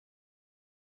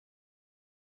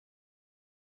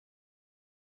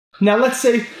Now let's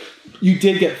say you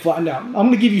did get flattened out. I'm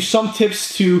gonna give you some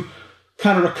tips to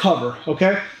kind of recover,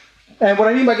 okay? And what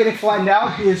I mean by getting flattened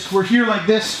out is we're here like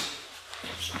this.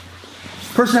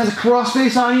 Person has a cross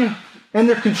face on you, and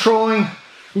they're controlling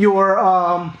your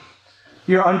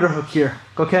underhook here,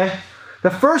 okay?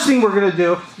 The first thing we're gonna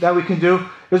do, that we can do,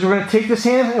 is we're gonna take this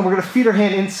hand and we're gonna feed our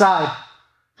hand inside,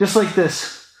 just like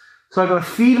this. So I'm gonna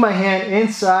feed my hand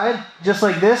inside, just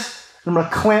like this, and I'm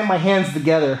gonna clamp my hands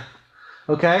together,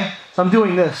 okay? So I'm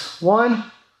doing this, 1,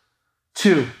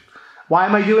 2. Why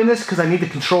am I doing this? Because I need to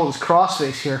control this cross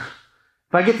face here.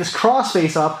 If I get this cross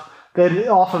face up, then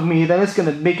off of me, then it's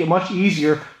gonna make it much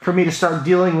easier for me to start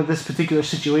dealing with this particular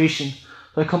situation.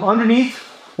 So I come underneath,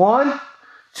 1,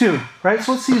 2, right?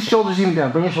 So let's see his shoulders even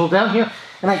down. Bring his shoulder down here,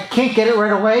 and I can't get it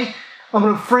right away. I'm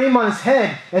gonna frame on his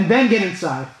head and then get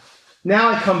inside. Now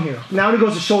I come here. Now when he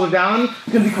goes the shoulder down,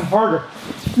 it's gonna become harder.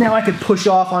 Now I can push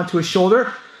off onto his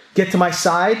shoulder, get to my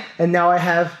side, and now I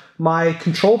have my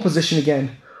control position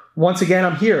again. Once again,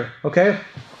 I'm here, okay?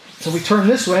 So we turn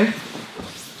this way.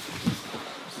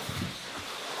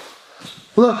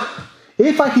 Look,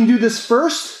 if I can do this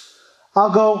first, I'll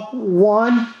go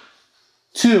 1,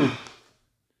 2.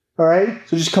 All right,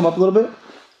 so just come up a little bit.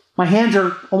 My hands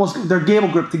are almost, they're gable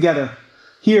grip together.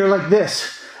 Here, like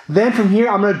this. Then from here,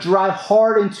 I'm gonna drive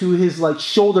hard into his like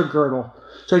shoulder girdle.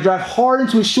 So I drive hard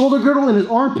into his shoulder girdle and his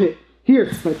armpit. Here,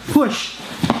 I push.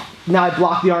 Now I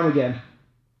block the arm again.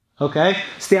 Okay,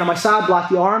 stay on my side,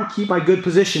 block the arm, keep my good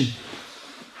position.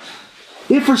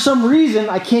 If for some reason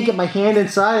I can't get my hand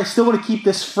inside, I still want to keep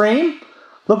this frame.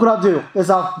 Look what I'll do, is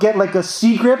I'll get like a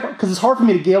C grip, because it's hard for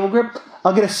me to gable grip.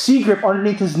 I'll get a C grip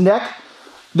underneath his neck,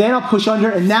 then I'll push under,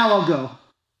 and now I'll go.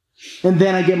 And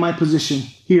then I get my position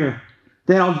here.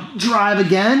 Then I'll drive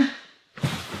again,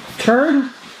 turn,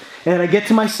 and I get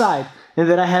to my side. And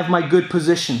then I have my good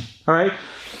position, all right?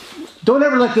 Don't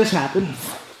ever let this happen.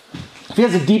 If he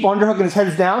has a deep underhook and his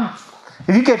head's down,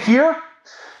 if you get here,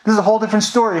 this is a whole different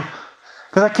story.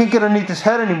 Because I can't get underneath his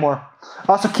head anymore.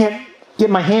 I also can't get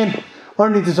my hand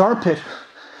underneath his armpit.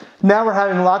 Now we're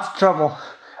having lots of trouble.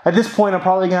 At this point, I'm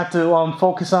probably gonna have to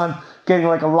focus on getting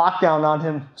like a lockdown on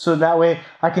him, so that way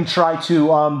I can try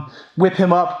to whip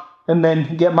him up and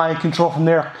then get my control from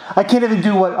there. I can't even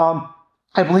do what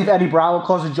I believe Eddie Bravo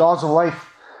calls the jaws of life.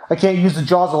 I can't use the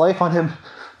jaws of life on him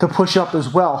to push up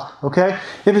as well, okay?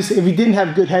 If he didn't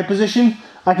have good head position,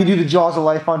 I could do the jaws of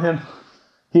life on him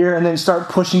here and then start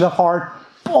pushing up hard,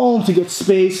 boom, to get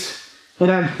space, and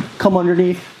then come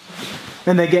underneath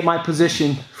and then get my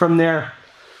position from there.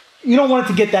 You don't want it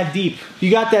to get that deep. If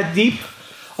you got that deep,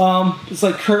 it's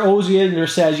like Kurt Osiander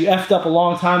says, you effed up a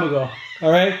long time ago,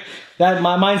 all right?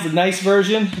 Mine's the nice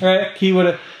version, right? He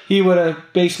would have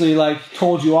basically like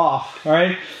told you off, all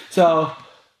right? So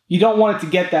you don't want it to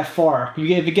get that far.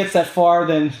 If it gets that far,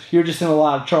 then you're just in a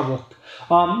lot of trouble.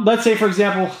 Let's say, for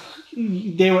example,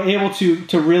 they were able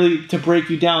to break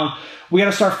you down. We got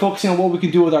to start focusing on what we can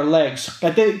do with our legs,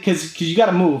 because you got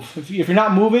to move. If you're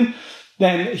not moving,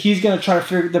 then he's gonna try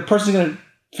to the person's gonna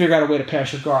figure out a way to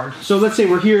pass your guard. So let's say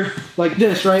we're here like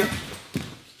this, right?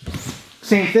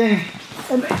 Same thing,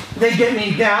 and they get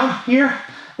me down here,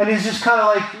 and he's just kind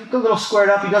of like a little squared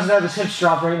up. He doesn't have his hips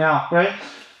dropped right now, right?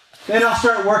 Then I'll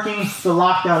start working the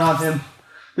lockdown on him.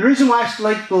 The reason why I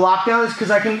like the lockdown is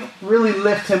because I can really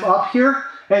lift him up here,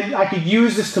 and I could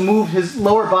use this to move his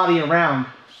lower body around.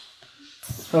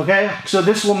 Okay, so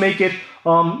this will make it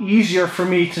easier for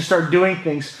me to start doing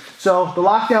things. So the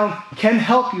lockdown can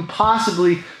help you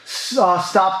possibly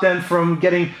stop them from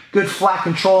getting good flat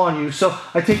control on you. So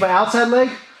I take my outside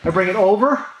leg, I bring it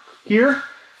over here,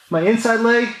 my inside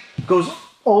leg goes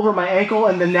over my ankle,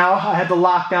 and then now I have the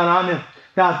lockdown on him.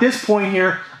 Now at this point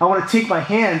here, I want to take my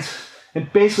hands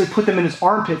and basically put them in his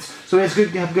armpits so he has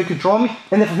have good control on me.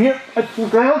 And then from here, I pull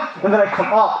down, and then I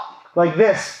come up like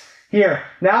this here.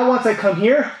 Now once I come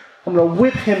here, I'm going to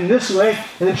whip him this way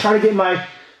and then try to get my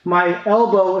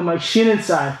elbow and my shin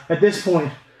inside at this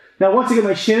point. Now once I get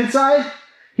my shin inside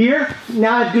here,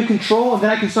 now I have good control, and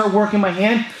then I can start working my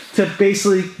hand to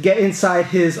basically get inside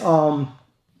his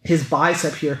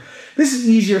bicep here. This is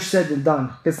easier said than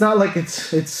done. It's not like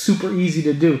it's super easy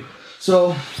to do.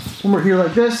 So when we're here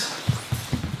like this,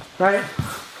 right,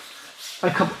 I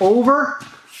come over,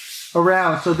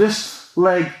 around, so this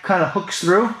leg kind of hooks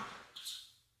through.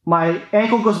 My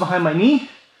ankle goes behind my knee,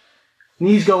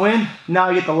 knees go in, now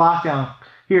I get the lockdown.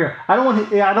 Here, I don't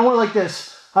want it like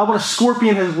this. I want to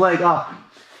scorpion his leg up.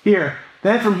 Here,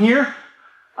 then from here,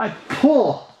 I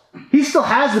pull. He still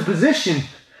has the position,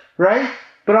 right?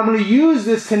 But I'm going to use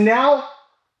this to now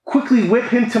quickly whip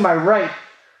him to my right.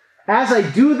 As I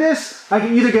do this, I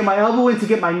can either get my elbow in to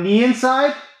get my knee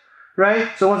inside, right?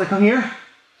 So once I come here,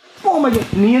 boom, I get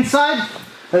the knee inside,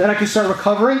 and then I can start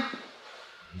recovering.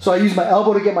 So I use my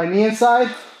elbow to get my knee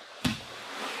inside,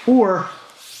 or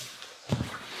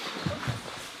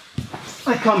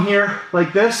I come here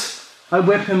like this, I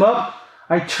whip him up,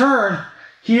 I turn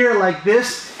here like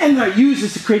this, and I use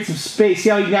this to create some space. See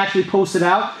how he naturally posts it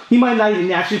out? He might not even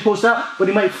naturally post out, but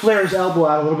he might flare his elbow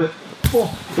out a little bit.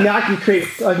 Oh, and now I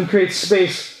can create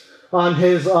space on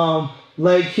his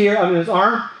leg here, I mean his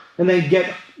arm, and then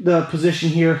get the position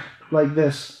here like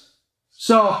this.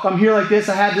 So if I'm here like this,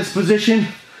 I have this position,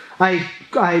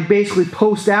 I basically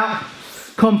post out,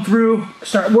 come through,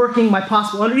 start working my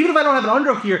possible under. Even if I don't have an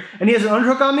underhook here and he has an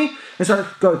underhook on me, and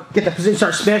get that position,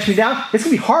 start smashing me down, it's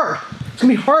gonna be hard. It's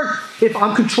gonna be hard if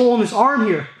I'm controlling this arm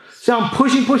here. So I'm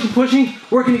pushing,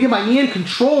 working to get my knee in,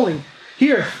 controlling.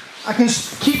 Here, I can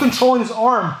keep controlling this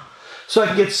arm so I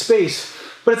can get space.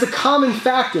 But it's a common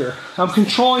factor. I'm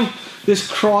controlling this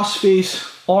cross face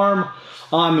arm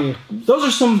on me. Those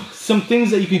are some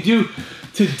things that you can do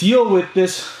to deal with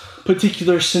this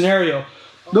particular scenario.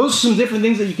 Those are some different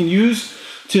things that you can use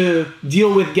to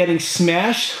deal with getting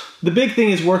smashed. The big thing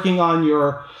is working on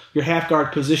your half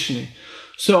guard positioning.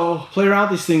 So play around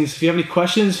with these things. If you have any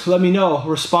questions, let me know.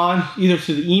 Respond either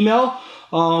to the email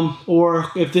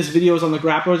or if this video is on the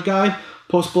Grapplers guide,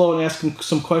 post below and ask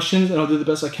some questions, and I'll do the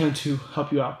best I can to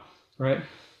help you out. All right?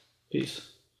 Peace.